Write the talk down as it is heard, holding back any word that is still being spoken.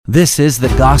This is the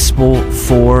Gospel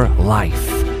for Life,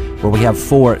 where we have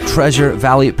 4 Treasure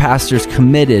Valley pastors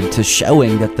committed to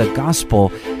showing that the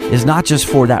gospel is not just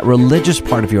for that religious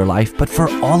part of your life, but for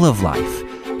all of life.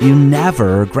 You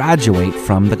never graduate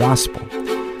from the gospel.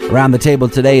 Around the table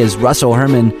today is Russell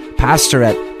Herman, pastor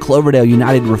at Cloverdale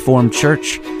United Reformed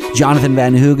Church, Jonathan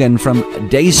Van Hoogen from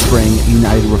Dayspring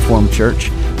United Reformed Church,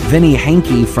 Vinny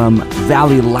Hankey from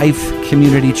Valley Life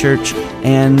Community Church,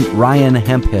 and Ryan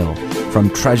Hemphill from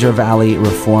Treasure Valley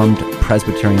Reformed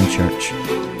Presbyterian Church.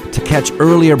 To catch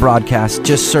earlier broadcasts,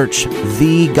 just search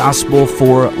The Gospel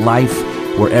for Life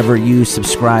wherever you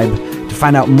subscribe. To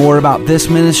find out more about this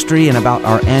ministry and about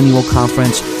our annual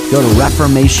conference, go to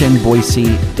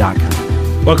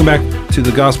reformationboise.com. Welcome back to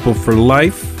The Gospel for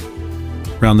Life.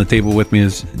 Around the table with me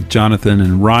is Jonathan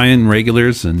and Ryan,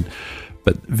 regulars,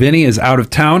 but Vinny is out of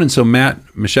town, and so Matt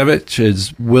Mishevich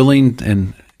is willing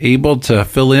and able to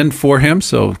fill in for him.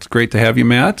 So it's great to have you,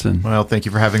 Matt. Well, thank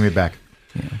you for having me back.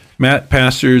 Yeah. Matt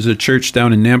pastors a church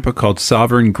down in Nampa called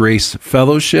Sovereign Grace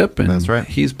Fellowship, and that's right.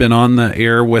 He's been on the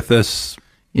air with us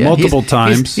multiple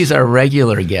times. He's our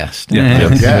regular guest.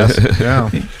 Yeah. Yes. Yeah.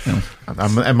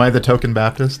 Am I the token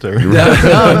Baptist? Or? No.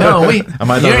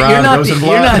 Am I the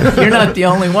you're not the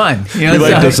only one. We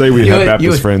like to say we have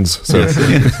Baptist friends. So.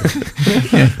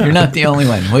 You're not the only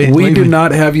one. We do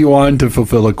not have you on to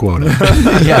fulfill a quota.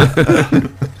 Yeah.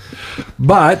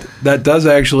 But that does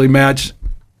actually match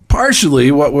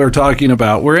partially what we're talking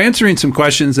about. We're answering some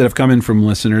questions that have come in from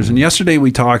listeners. And yesterday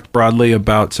we talked broadly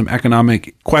about some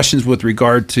economic questions with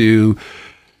regard to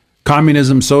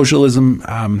communism, socialism.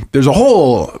 There's a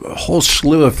whole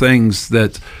slew of things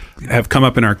that have come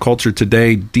up in our culture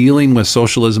today dealing with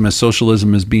socialism as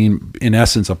socialism is being, in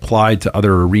essence, applied to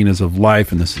other arenas of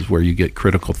life. And this is where you get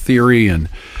critical theory and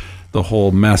the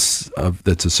whole mess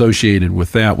that's associated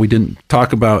with that. We didn't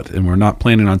talk about, and we're not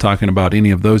planning on talking about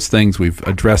any of those things. We've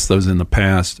addressed those in the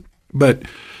past. But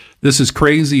this is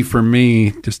crazy for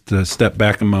me, just to step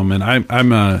back a moment.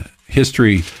 I'm a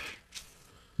history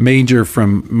major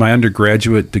from my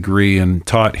undergraduate degree and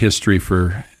taught history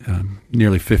for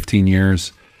nearly 15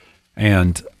 years.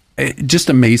 And it just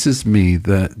amazes me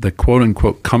the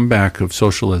quote-unquote comeback of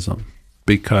socialism,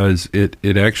 because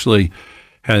it actually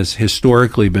has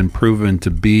historically been proven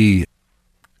to be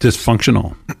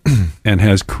dysfunctional and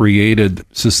has created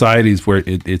societies where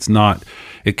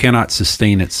it cannot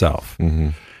sustain itself. Mm-hmm.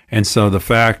 And so the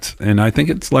fact, and I think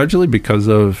it's largely because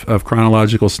of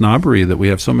chronological snobbery, that we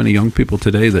have so many young people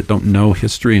today that don't know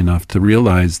history enough to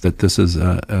realize that this is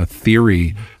a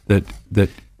theory that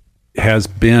has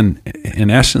been, in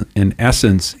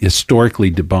essence, historically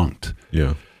debunked.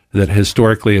 Yeah. That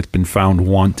historically it's been found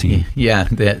wanting. Yeah,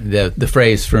 the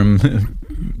phrase from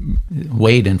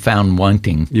weighed and found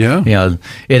wanting. Yeah.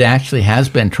 It actually has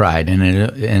been tried, and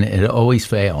it always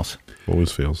fails.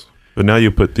 Always fails. But now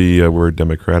you put the word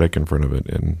democratic in front of it,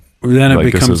 and then it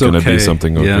becomes this is going to be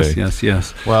something okay.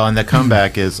 Yes. Well, and the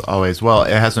comeback is always, it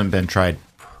hasn't been tried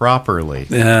properly.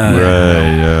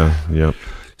 Right, yeah.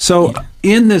 So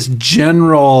in this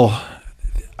general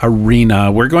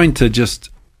arena, we're going to just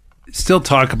still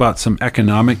talk about some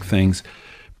economic things,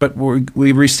 but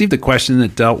we received a question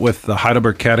that dealt with the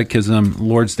Heidelburg Catechism,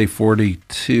 Lord's Day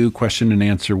 42, question and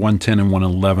answer 110 and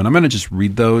 111. I'm going to just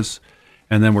read those,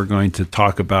 and then we're going to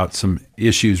talk about some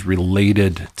issues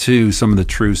related to some of the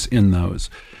truths in those.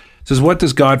 It says, what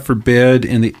does God forbid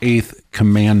in the 8th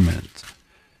commandment?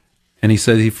 And he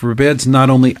said he forbids not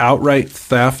only outright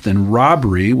theft and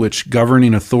robbery, which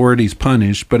governing authorities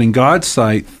punish, but in God's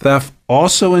sight, theft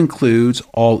also includes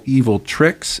all evil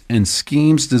tricks and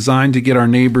schemes designed to get our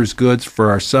neighbor's goods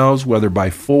for ourselves, whether by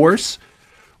force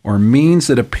or means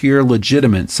that appear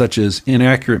legitimate, such as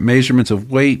inaccurate measurements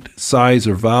of weight, size,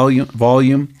 or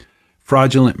volume,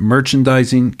 fraudulent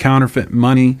merchandising, counterfeit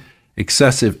money,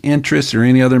 excessive interest, or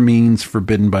any other means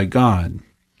forbidden by God.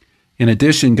 In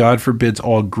addition, God forbids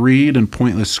all greed and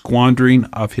pointless squandering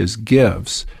of his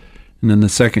gifts. And then the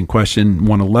second question,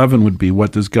 111, would be,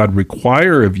 what does God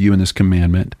require of you in this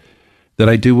commandment? That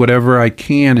I do whatever I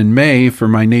can and may for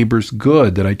my neighbor's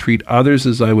good, that I treat others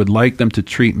as I would like them to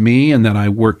treat me, and that I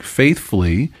work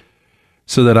faithfully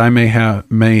so that I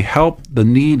may help the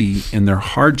needy in their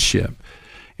hardship.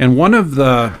 And one of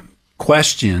the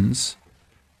questions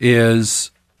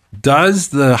is, does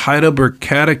the Heidelburg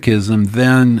Catechism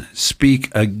then speak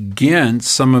against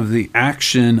some of the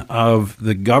action of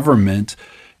the government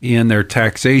in their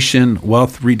taxation,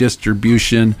 wealth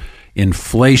redistribution,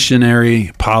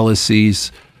 inflationary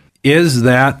policies? Is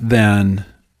that then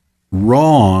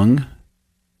wrong?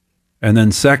 And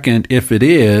then second, if it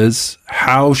is,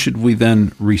 how should we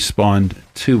then respond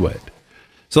to it?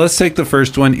 So let's take the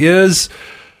first one. Is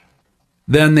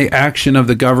then the action of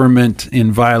the government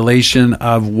in violation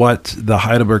of what the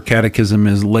Heidelburg Catechism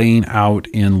is laying out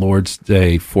in Lord's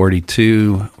Day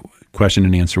 42, question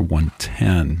and answer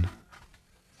 110.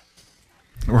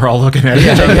 We're all looking at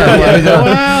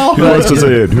it. Who wants to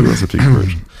say it? Who wants to take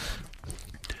first?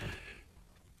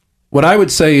 What I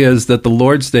would say is that the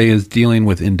Lord's Day is dealing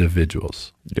with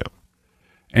individuals. Yeah.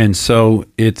 And so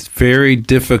it's very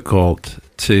difficult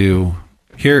to...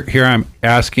 Here I'm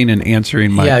asking and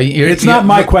answering my... it's not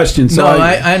my question. So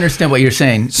I understand what you're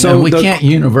saying. So no, we can't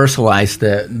universalize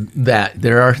that.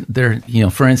 There,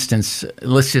 for instance,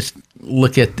 let's just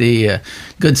look at the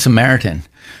Good Samaritan.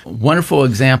 Wonderful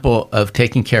example of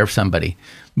taking care of somebody.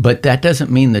 But that doesn't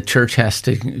mean the church has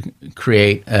to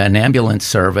create an ambulance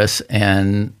service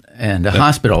and a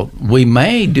hospital. We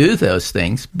may do those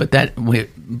things, but that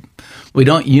we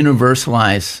don't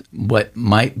universalize what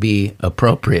might be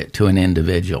appropriate to an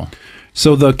individual.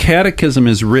 So the catechism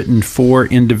is written for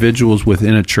individuals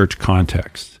within a church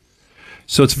context.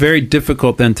 So it's very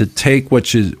difficult then to take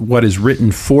what is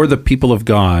written for the people of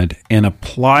God and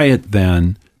apply it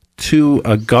then to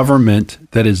a government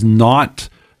that is not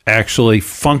actually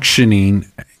functioning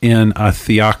in a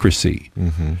theocracy.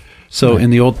 Mm-hmm. So in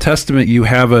the Old Testament, you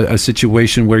have a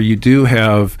situation where you do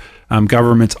have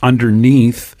governments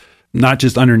underneath, not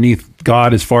just underneath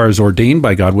God as far as ordained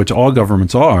by God, which all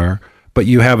governments are, but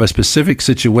you have a specific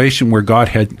situation where God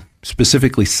had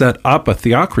specifically set up a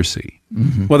theocracy.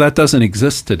 Mm-hmm. Well, that doesn't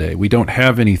exist today. We don't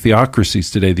have any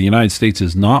theocracies today. The United States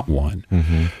is not one.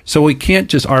 Mm-hmm. So we can't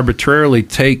just arbitrarily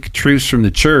take truths from the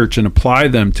church and apply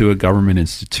them to a government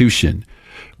institution.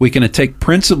 We can take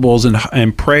principles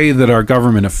and pray that our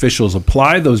government officials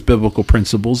apply those biblical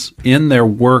principles in their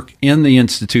work in the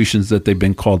institutions that they've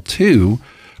been called to,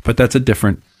 but that's a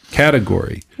different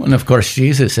category. And of course,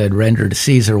 Jesus said, render to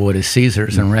Caesar what is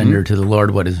Caesar's and render to the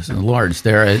Lord what is the Lord's.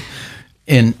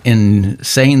 In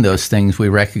saying those things, we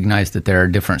recognize that there are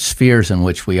different spheres in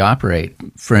which we operate.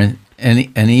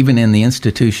 And even in the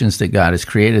institutions that God has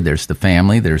created, there's the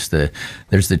family, there's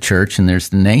the church, and there's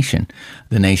the nation.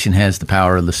 The nation has the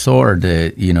power of the sword.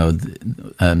 The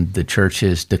church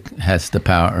has the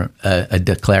power, a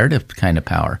declarative kind of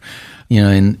power.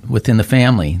 Within the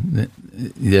family,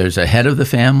 there's a head of the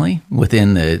family.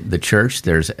 Within the church,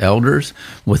 there's elders.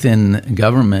 Within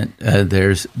government,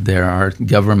 there are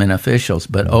government officials.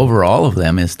 But over all of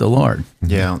them is the Lord.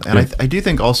 Yeah, and I do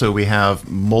think also we have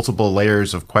multiple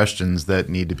layers of questions that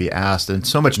need to be asked, and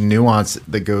so much nuance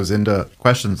that goes into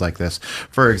questions like this.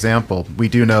 For example, we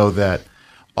do know that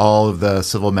all of the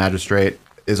civil magistrate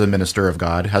is a minister of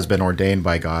God, has been ordained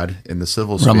by God in the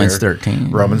civil sphere.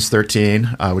 Romans 13,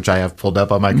 which I have pulled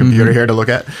up on my computer here to look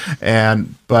at.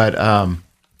 But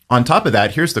on top of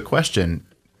that, here's the question.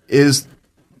 Is,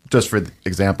 just for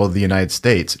example, the United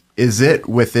States, is it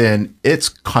within its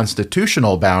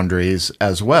constitutional boundaries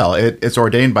as well? It's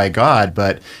ordained by God,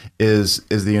 but is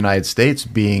the United States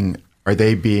being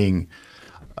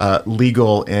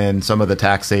legal in some of the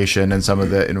taxation and some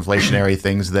of the inflationary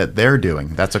things that they're doing?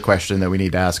 That's a question that we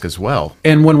need to ask as well.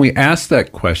 And when we ask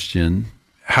that question,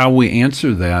 how we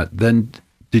answer that then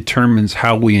determines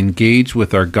how we engage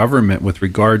with our government with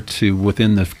regard to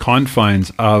within the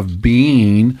confines of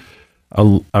being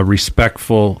a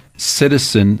respectful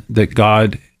citizen that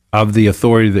God, of the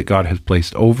authority that God has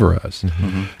placed over us.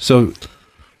 Mm-hmm. So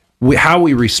how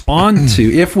we respond to,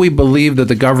 if we believe that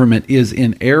the government is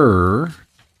in error,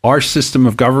 our system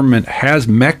of government has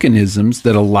mechanisms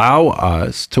that allow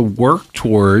us to work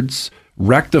towards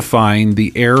rectifying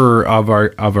the error of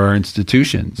our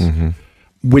institutions,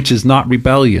 which is not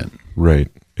rebellion. Right.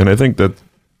 And I think that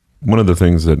one of the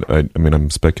things that I'm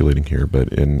speculating here, but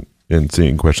in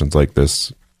seeing questions like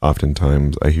this,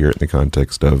 oftentimes I hear it in the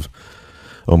context of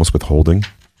almost withholding.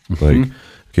 Mm-hmm. Like,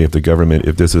 okay,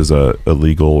 if this is a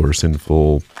illegal or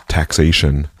sinful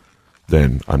taxation,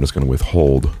 then I'm just going to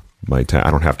withhold I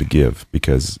don't have to give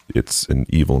because it's an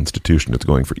evil institution. It's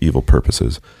going for evil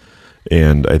purposes.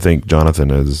 And I think Jonathan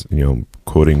is,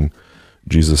 quoting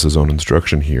Jesus' own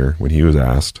instruction here when he was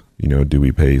asked, do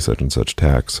we pay such and such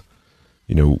tax?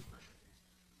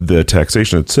 The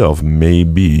taxation itself may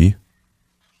be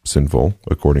sinful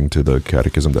according to the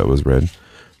catechism that was read,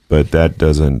 but that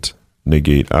doesn't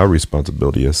negate our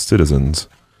responsibility as citizens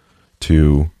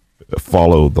to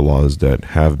follow the laws that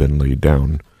have been laid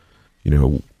down.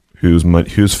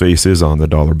 Whose face is on the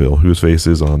dollar bill, whose face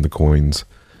is on the coins,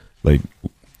 like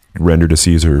render to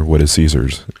Caesar what is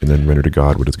Caesar's, and then render to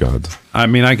God what is God's. I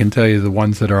can tell you the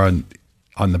ones that are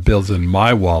on the bills in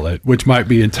my wallet, which might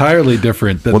be entirely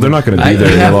different than Well, they're not going to do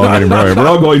that any longer anymore. We're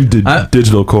all going to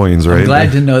digital coins, right? I'm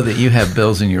glad to know that you have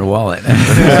bills in your wallet.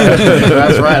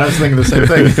 That's right. I was thinking the same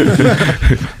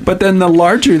thing. But then the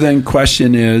larger then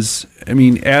question is, I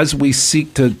mean, as we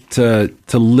seek to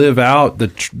live out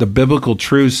the biblical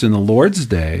truths in the Lord's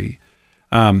Day,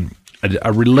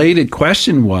 a related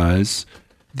question was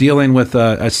dealing with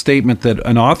a statement that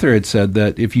an author had said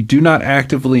that if you do not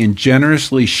actively and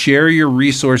generously share your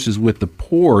resources with the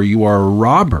poor, you are a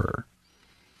robber.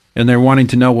 And they're wanting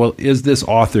to know, well, is this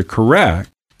author correct?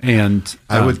 And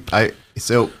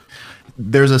so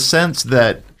there's a sense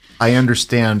that I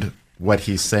understand what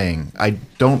he's saying. I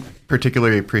don't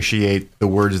particularly appreciate the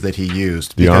words that he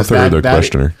used. The author or the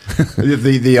questioner?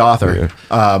 The author.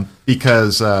 Yeah.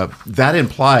 Because that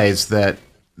implies that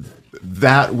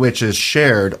which is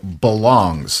shared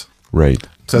belongs Right.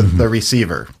 to the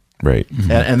receiver. Right.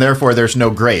 And therefore there's no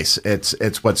grace.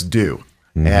 It's what's due.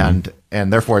 And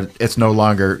therefore it's no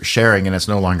longer sharing and it's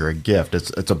no longer a gift.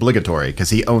 It's obligatory because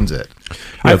he owns it.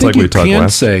 I think like you we talked can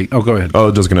last. say, oh, go ahead. I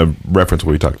was just going to reference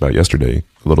what we talked about yesterday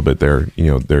a little bit there.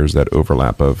 There's that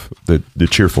overlap of the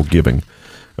cheerful giving,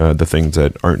 the things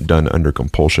that aren't done under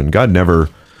compulsion. God never,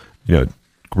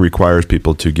 requires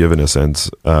people to give in a sense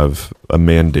of a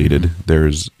mandated.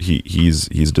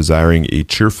 He's desiring a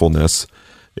cheerfulness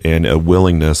and a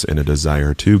willingness and a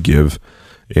desire to give.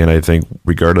 And I think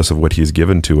regardless of what he's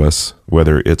given to us,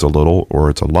 whether it's a little or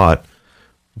it's a lot,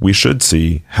 we should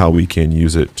see how we can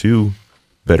use it to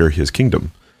better his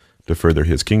kingdom, to further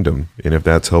his kingdom. And if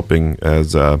that's helping,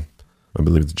 as I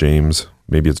believe it's James,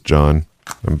 maybe it's John,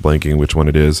 I'm blanking which one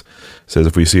it is, says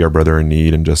if we see our brother in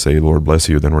need and just say, Lord bless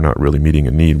you, then we're not really meeting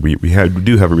a need. We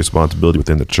do have a responsibility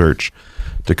within the church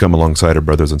to come alongside our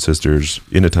brothers and sisters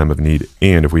in a time of need,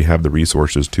 and if we have the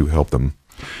resources to help them.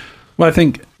 Well, I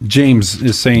think James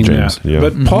is saying James, that. yeah.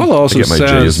 But Paul also I get my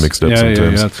says... J's mixed up sometimes.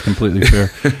 Yeah, that's completely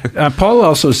fair. Paul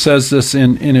also says this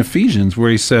in Ephesians,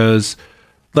 where he says,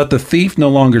 let the thief no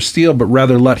longer steal, but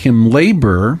rather let him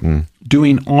labor,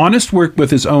 doing honest work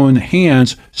with his own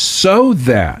hands, so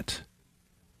that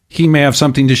he may have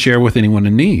something to share with anyone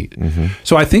in need.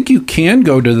 So I think you can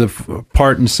go to the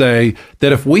part and say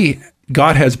that if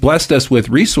God has blessed us with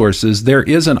resources, there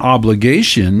is an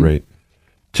obligation Right.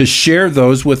 to share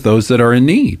those with those that are in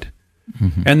need.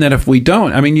 And that if we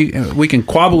don't, we can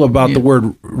quabble about the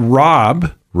word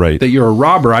rob, Right. that you're a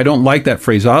robber. I don't like that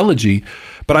phraseology,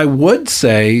 but I would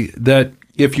say that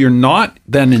if you're not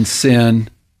then in sin,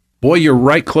 boy, you're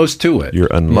right close to it.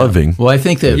 You're unloving. Well, I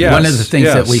think that Yes, one of the things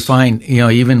that we yes. find,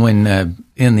 even when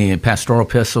in the pastoral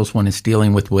epistles, when it's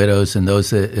dealing with widows and those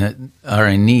that are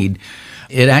in need,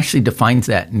 it actually defines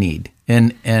that need.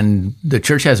 And the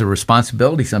church has a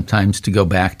responsibility sometimes to go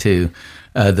back to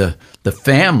the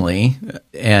family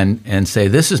and say,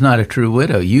 this is not a true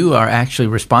widow. You are actually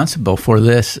responsible for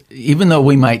this. Even though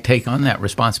we might take on that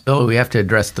responsibility, we have to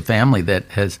address the family that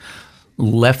has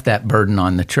left that burden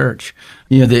on the church.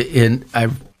 I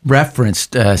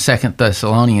referenced 2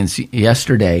 Thessalonians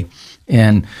yesterday,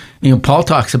 and Paul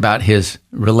talks about his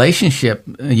relationship.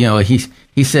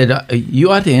 He said,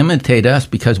 you ought to imitate us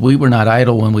because we were not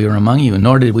idle when we were among you,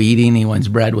 nor did we eat anyone's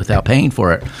bread without paying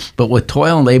for it. But with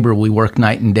toil and labor we work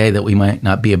night and day that we might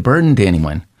not be a burden to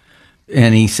anyone.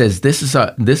 And he says, this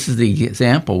is the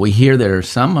example. We hear there are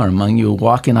some among you who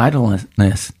walk in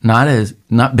idleness,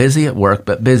 not busy at work,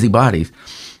 but busy bodies.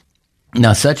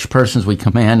 Now such persons we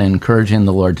command and encourage in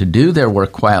the Lord to do their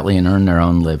work quietly and earn their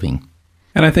own living.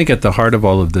 And I think at the heart of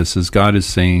all of this is God is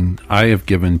saying, I have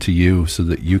given to you so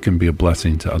that you can be a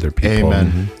blessing to other people.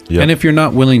 Amen. Yep. And if you're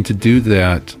not willing to do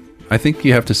that, I think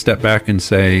you have to step back and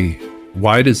say,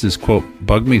 why does this quote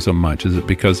bug me so much? Is it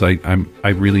because I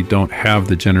really don't have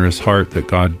the generous heart that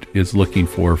God is looking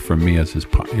for from me as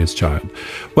his child?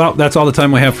 Well, that's all the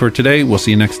time we have for today. We'll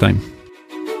see you next time.